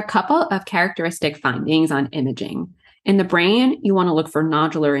 There are a couple of characteristic findings on imaging. In the brain, you want to look for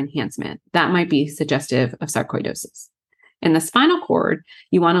nodular enhancement. That might be suggestive of sarcoidosis. In the spinal cord,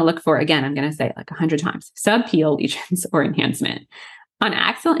 you want to look for, again, I'm going to say it like 100 times, subpial lesions or enhancement. On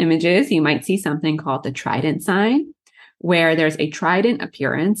axial images, you might see something called the trident sign, where there's a trident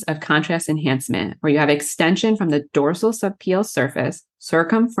appearance of contrast enhancement, where you have extension from the dorsal subpial surface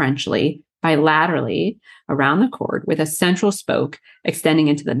circumferentially, bilaterally around the cord with a central spoke extending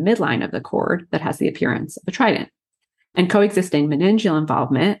into the midline of the cord that has the appearance of a trident. And coexisting meningeal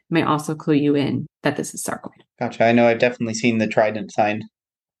involvement may also clue you in that this is sarcoid. Gotcha. I know I've definitely seen the trident sign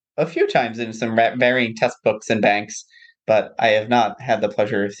a few times in some varying test books and banks, but I have not had the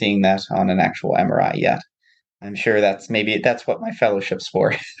pleasure of seeing that on an actual MRI yet. I'm sure that's what my fellowship's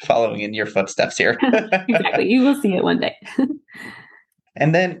for, following in your footsteps here. Exactly. You will see it one day.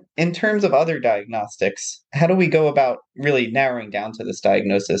 And then in terms of other diagnostics, how do we go about really narrowing down to this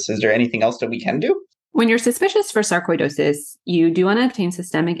diagnosis? Is there anything else that we can do? When you're suspicious for sarcoidosis, you do want to obtain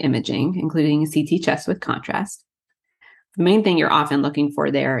systemic imaging, including a CT chest with contrast. The main thing you're often looking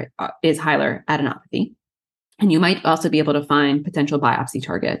for there is hilar adenopathy. And you might also be able to find potential biopsy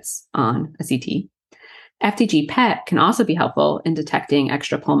targets on a CT. FDG PET can also be helpful in detecting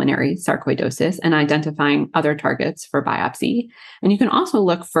extrapulmonary sarcoidosis and identifying other targets for biopsy. And you can also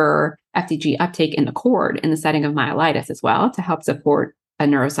look for FDG uptake in the cord in the setting of myelitis as well to help support a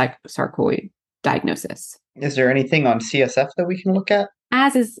neurosarcoid diagnosis. Is there anything on CSF that we can look at?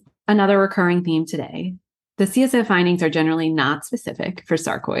 As is another recurring theme today, the CSF findings are generally not specific for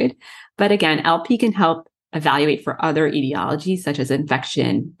sarcoid, but again, LP can help evaluate for other etiologies such as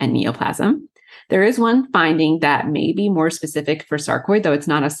infection and neoplasm. There is one finding that may be more specific for sarcoid, though it's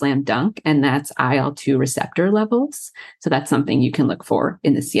not a slam dunk, and that's IL-2 receptor levels. So that's something you can look for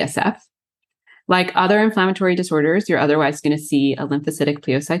in the CSF. Like other inflammatory disorders, you're otherwise going to see a lymphocytic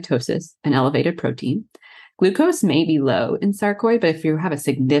pleocytosis, an elevated protein. Glucose may be low in sarcoid, but if you have a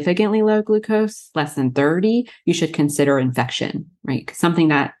significantly low glucose, less than 30, you should consider infection, right? Something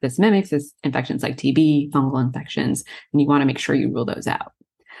that this mimics is infections like TB, fungal infections, and you want to make sure you rule those out.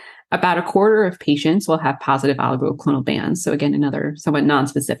 About a quarter of patients will have positive oligoclonal bands. So again, another somewhat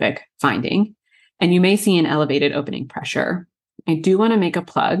nonspecific finding. And you may see an elevated opening pressure. I do want to make a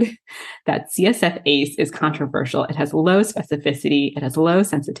plug that CSF ACE is controversial. It has low specificity, it has low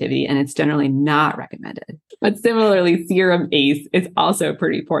sensitivity, and it's generally not recommended. But similarly, serum ACE is also a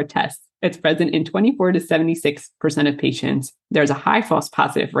pretty poor test. It's present in 24 to 76% of patients. There's a high false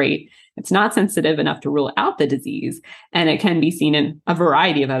positive rate. It's not sensitive enough to rule out the disease, and it can be seen in a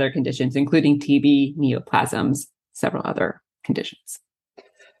variety of other conditions, including TB, neoplasms, several other conditions.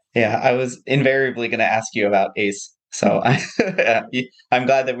 Yeah, I was invariably going to ask you about ACE. So I'm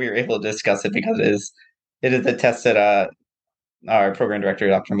glad that we were able to discuss it because it is a test that our program director,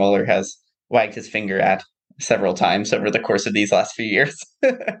 Dr. Muller, has wagged his finger at several times over the course of these last few years.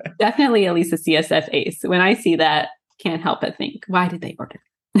 Definitely at least a CSF ACE. When I see that, can't help but think, why did they order?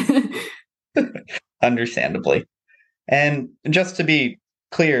 Understandably. And just to be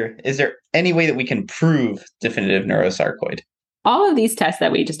clear, is there any way that we can prove definitive neurosarcoid? All of these tests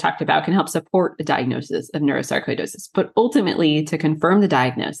that we just talked about can help support the diagnosis of neurosarcoidosis. But ultimately, to confirm the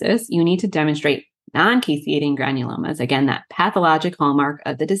diagnosis, you need to demonstrate non-caseating granulomas, again, that pathologic hallmark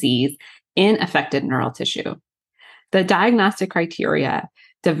of the disease, in affected neural tissue. The diagnostic criteria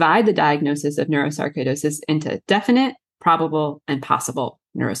divide the diagnosis of neurosarcoidosis into definite, probable, and possible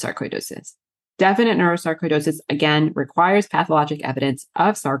neurosarcoidosis. Definite neurosarcoidosis, again, requires pathologic evidence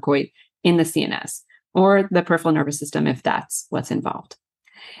of sarcoid in the CNS or the peripheral nervous system if that's what's involved.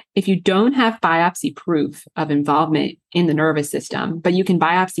 If you don't have biopsy proof of involvement in the nervous system, but you can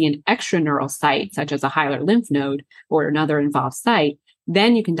biopsy an extraneural site, such as a hilar lymph node or another involved site,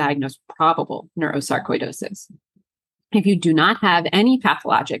 then you can diagnose probable neurosarcoidosis. If you do not have any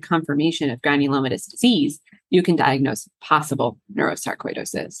pathologic confirmation of granulomatous disease, you can diagnose possible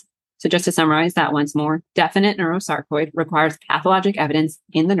neurosarcoidosis. So just to summarize that once more, definite neurosarcoid requires pathologic evidence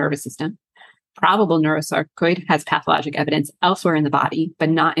in the nervous system. Probable neurosarcoid has pathologic evidence elsewhere in the body, but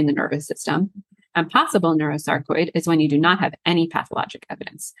not in the nervous system. And possible neurosarcoid is when you do not have any pathologic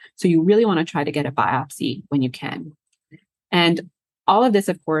evidence. So you really want to try to get a biopsy when you can. And all of this,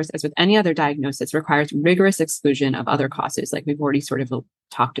 of course, as with any other diagnosis, requires rigorous exclusion of other causes, like we've already sort of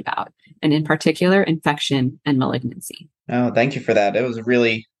talked about, and in particular, infection and malignancy. Oh, thank you for that. It was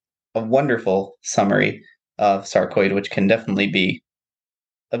really a wonderful summary of sarcoid, which can definitely be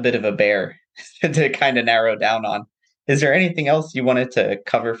a bit of a bear to kind of narrow down on. Is there anything else you wanted to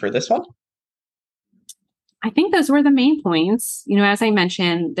cover for this one? I think those were the main points. As I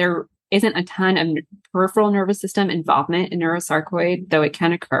mentioned, there isn't a ton of peripheral nervous system involvement in neurosarcoid, though it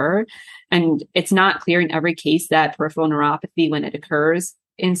can occur. And it's not clear in every case that peripheral neuropathy, when it occurs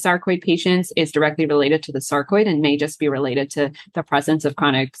in sarcoid patients, is directly related to the sarcoid and may just be related to the presence of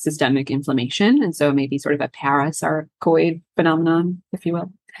chronic systemic inflammation. And so it may be sort of a parasarcoid phenomenon, if you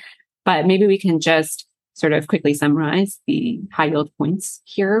will. But maybe we can just sort of quickly summarize the high yield points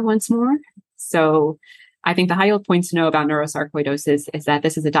here once more. So I think the high yield points to know about neurosarcoidosis is that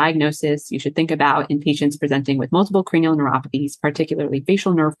this is a diagnosis you should think about in patients presenting with multiple cranial neuropathies, particularly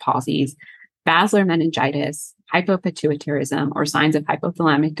facial nerve palsies, basilar meningitis, hypopituitarism, or signs of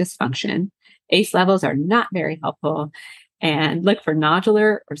hypothalamic dysfunction. ACE levels are not very helpful. And look for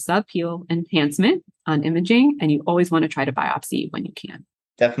nodular or subpeel enhancement on imaging. And you always want to try to biopsy when you can.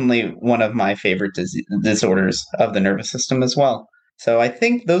 Definitely one of my favorite disorders of the nervous system as well. So I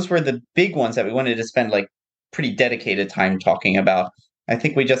think those were the big ones that we wanted to spend pretty dedicated time talking about. I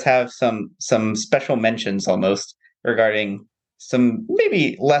think we just have some special mentions almost regarding some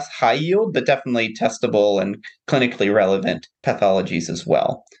maybe less high yield, but definitely testable and clinically relevant pathologies as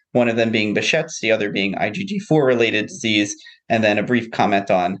well. One of them being Behçet's, the other being IgG4 related disease, and then a brief comment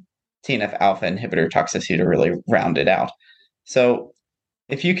on TNF alpha inhibitor toxicity to really round it out. So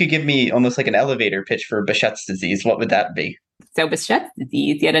if you could give me almost like an elevator pitch for Behçet's disease, what would that be? So Behçet's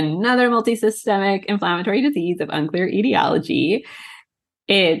disease, yet another multisystemic inflammatory disease of unclear etiology.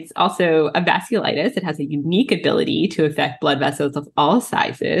 It's also a vasculitis. It has a unique ability to affect blood vessels of all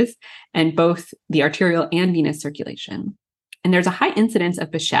sizes and both the arterial and venous circulation. And there's a high incidence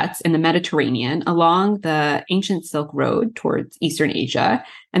of Behçet's in the Mediterranean along the ancient Silk Road towards Eastern Asia.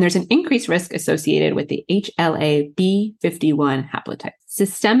 And there's an increased risk associated with the HLA-B51 haplotype.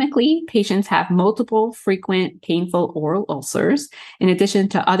 Systemically, patients have multiple frequent painful oral ulcers, in addition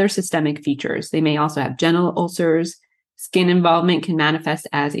to other systemic features. They may also have genital ulcers. Skin involvement can manifest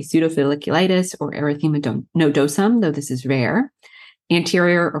as a pseudofolliculitis or erythema nodosum, though this is rare.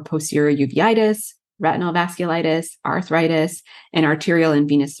 Anterior or posterior uveitis, retinal vasculitis, arthritis, and arterial and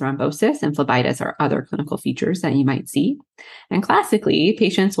venous thrombosis and phlebitis are other clinical features that you might see. And classically,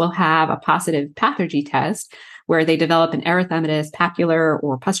 patients will have a positive pathergy test where they develop an erythematous, papular,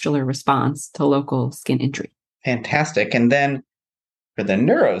 or pustular response to local skin injury. Fantastic. And then for the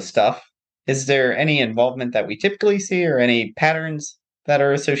neuro stuff, is there any involvement that we typically see or any patterns that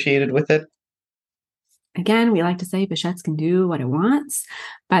are associated with it? Again, we like to say Behçet's can do what it wants,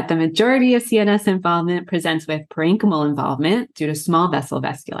 but the majority of CNS involvement presents with parenchymal involvement due to small vessel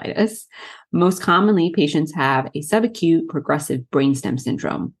vasculitis. Most commonly, patients have a subacute progressive brainstem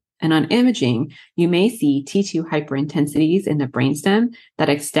syndrome. And on imaging, you may see T2 hyperintensities in the brainstem that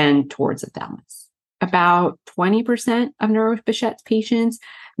extend towards the thalamus. About 20% of Behçet's patients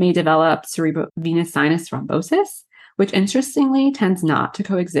may develop cerebrovenous sinus thrombosis, which interestingly tends not to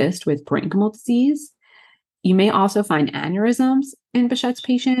coexist with parenchymal disease. You may also find aneurysms in Behçet's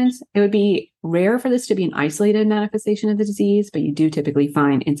patients. It would be rare for this to be an isolated manifestation of the disease, but you do typically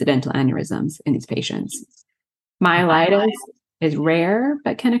find incidental aneurysms in these patients. Myelitis is rare,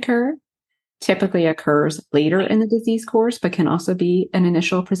 but can occur. Typically occurs later in the disease course, but can also be an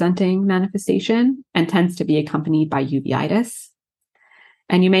initial presenting manifestation and tends to be accompanied by uveitis.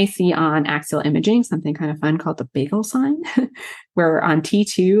 And you may see on axial imaging something kind of fun called the bagel sign, where on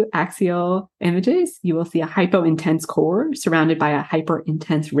T2 axial images, you will see a hypointense core surrounded by a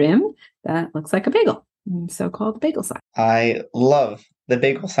hyperintense rim that looks like a bagel, so-called bagel sign. I love the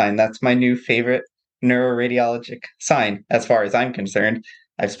bagel sign. That's my new favorite neuroradiologic sign, as far as I'm concerned.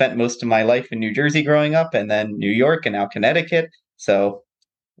 I've spent most of my life in New Jersey growing up, and then New York, and now Connecticut. So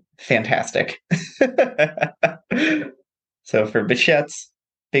fantastic. So for Behçet's,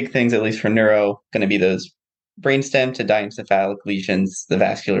 big things, at least for neuro, going to be those brainstem to diencephalic lesions, the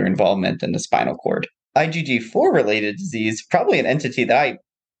vascular involvement, and the spinal cord. IgG4 related disease, probably an entity that I,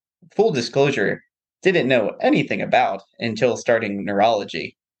 full disclosure, didn't know anything about until starting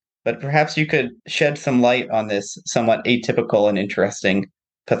neurology. But perhaps you could shed some light on this somewhat atypical and interesting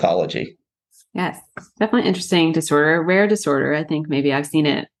pathology. Yes, definitely interesting disorder, rare disorder. I think maybe I've seen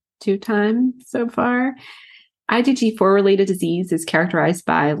it 2 times so far. IgG4 related disease is characterized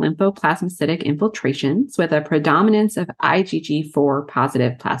by lymphoplasmacytic infiltrations with a predominance of IgG4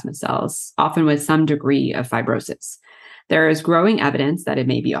 positive plasma cells, often with some degree of fibrosis. There is growing evidence that it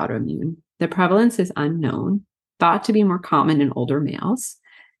may be autoimmune. The prevalence is unknown, thought to be more common in older males,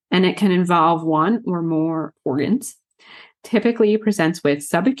 and it can involve one or more organs. Typically presents with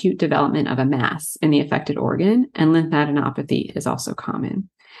subacute development of a mass in the affected organ, and lymphadenopathy is also common.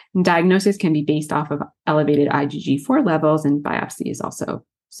 And diagnosis can be based off of elevated IgG4 levels, and biopsy is also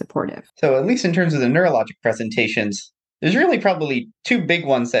supportive. So at least in terms of the neurologic presentations, there's really probably 2 big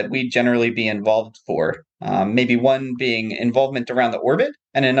ones that we'd generally be involved for. Maybe one being involvement around the orbit,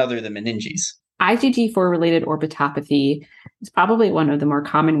 and another the meninges. IgG4-related orbitopathy is probably one of the more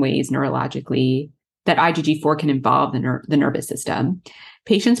common ways neurologically that IgG4 can involve the nervous system.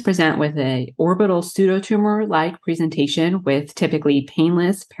 Patients present with a orbital pseudotumor-like presentation with typically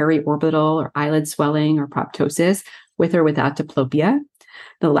painless periorbital or eyelid swelling or proptosis, with or without diplopia.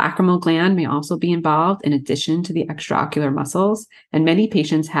 The lacrimal gland may also be involved in addition to the extraocular muscles, and many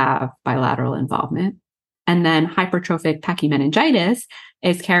patients have bilateral involvement. And then hypertrophic pachymeningitis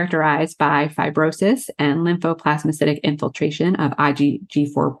is characterized by fibrosis and lymphoplasmacytic infiltration of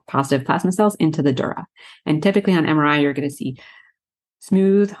IgG4 positive plasma cells into the dura. And typically on MRI, you're going to see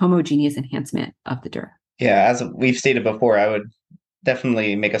smooth, homogeneous enhancement of the dura. Yeah, as we've stated before, I would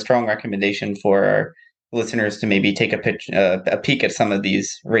definitely make a strong recommendation for our listeners to maybe take a peek at some of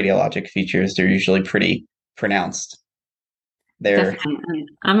these radiologic features. They're usually pretty pronounced. Definitely.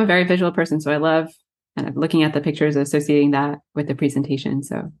 I'm a very visual person, so I love kind of looking at the pictures, associating that with the presentation.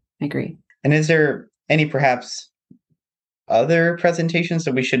 So I agree. And is there any perhaps other presentations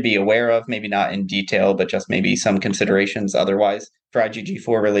that we should be aware of? Maybe not in detail, but just maybe some considerations otherwise for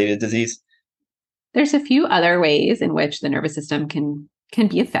IgG4 related disease? There's a few other ways in which the nervous system can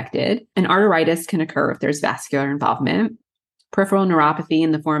be affected. An arteritis can occur if there's vascular involvement. Peripheral neuropathy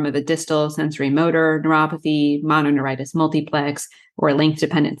in the form of a distal sensory motor neuropathy, mononeuritis multiplex, or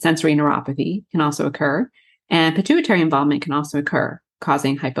length-dependent sensory neuropathy can also occur. And pituitary involvement can also occur,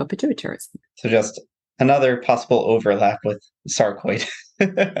 causing hypopituitarism. So just another possible overlap with sarcoid.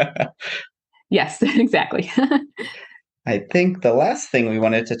 Yes, exactly. I think the last thing we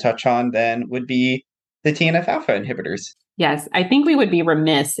wanted to touch on then would be the TNF-alpha inhibitors. Yes, I think we would be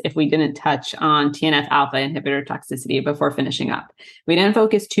remiss if we didn't touch on TNF-alpha inhibitor toxicity before finishing up. We didn't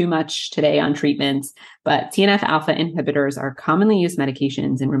focus too much today on treatments, but TNF-alpha inhibitors are commonly used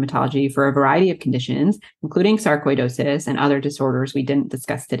medications in rheumatology for a variety of conditions, including sarcoidosis and other disorders we didn't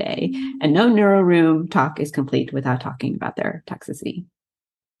discuss today. And no neurorheum talk is complete without talking about their toxicity.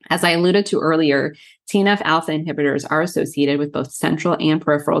 As I alluded to earlier, TNF-alpha inhibitors are associated with both central and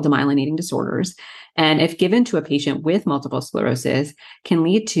peripheral demyelinating disorders, and if given to a patient with multiple sclerosis, can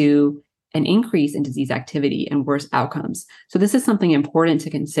lead to an increase in disease activity and worse outcomes. So this is something important to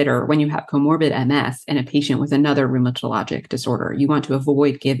consider when you have comorbid MS in a patient with another rheumatologic disorder. You want to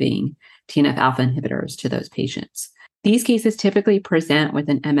avoid giving TNF-alpha inhibitors to those patients. These cases typically present with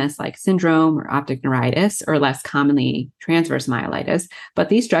an MS-like syndrome or optic neuritis, or less commonly transverse myelitis, but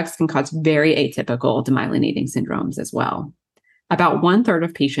these drugs can cause very atypical demyelinating syndromes as well. About 1/3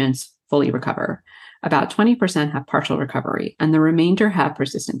 of patients fully recover. About 20% have partial recovery, and the remainder have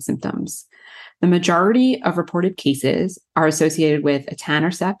persistent symptoms. The majority of reported cases are associated with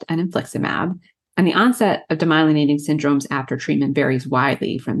etanercept and infliximab, and the onset of demyelinating syndromes after treatment varies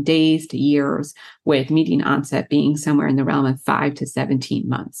widely from days to years, with median onset being somewhere in the realm of 5 to 17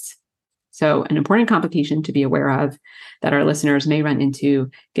 months. So an important complication to be aware of that our listeners may run into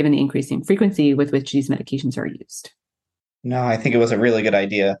given the increasing frequency with which these medications are used. No, I think it was a really good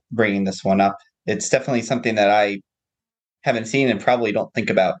idea bringing this one up. It's definitely something that I haven't seen and probably don't think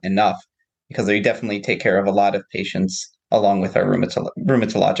about enough, because we definitely take care of a lot of patients along with our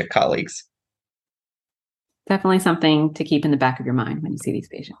rheumatologic colleagues. Definitely something to keep in the back of your mind when you see these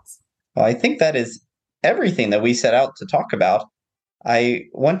patients. Well, I think that is everything that we set out to talk about. I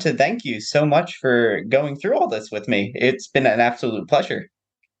want to thank you so much for going through all this with me. It's been an absolute pleasure.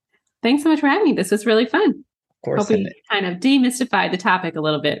 Thanks so much for having me. This was really fun. Of course. Hope we kind of demystified the topic a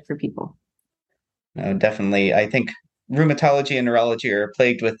little bit for people. No, definitely. I think rheumatology and neurology are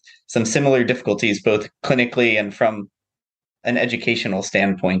plagued with some similar difficulties, both clinically and from an educational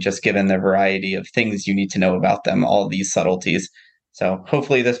standpoint, just given the variety of things you need to know about them, all these subtleties. So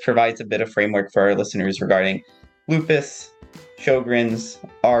hopefully this provides a bit of framework for our listeners regarding lupus, Sjogren's,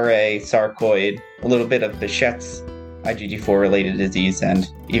 RA, sarcoid, a little bit of Behçet's, IgG4-related disease, and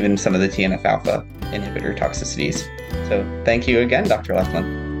even some of the TNF-alpha inhibitor toxicities. So thank you again, Dr.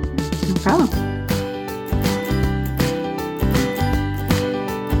 Leflin. No problem.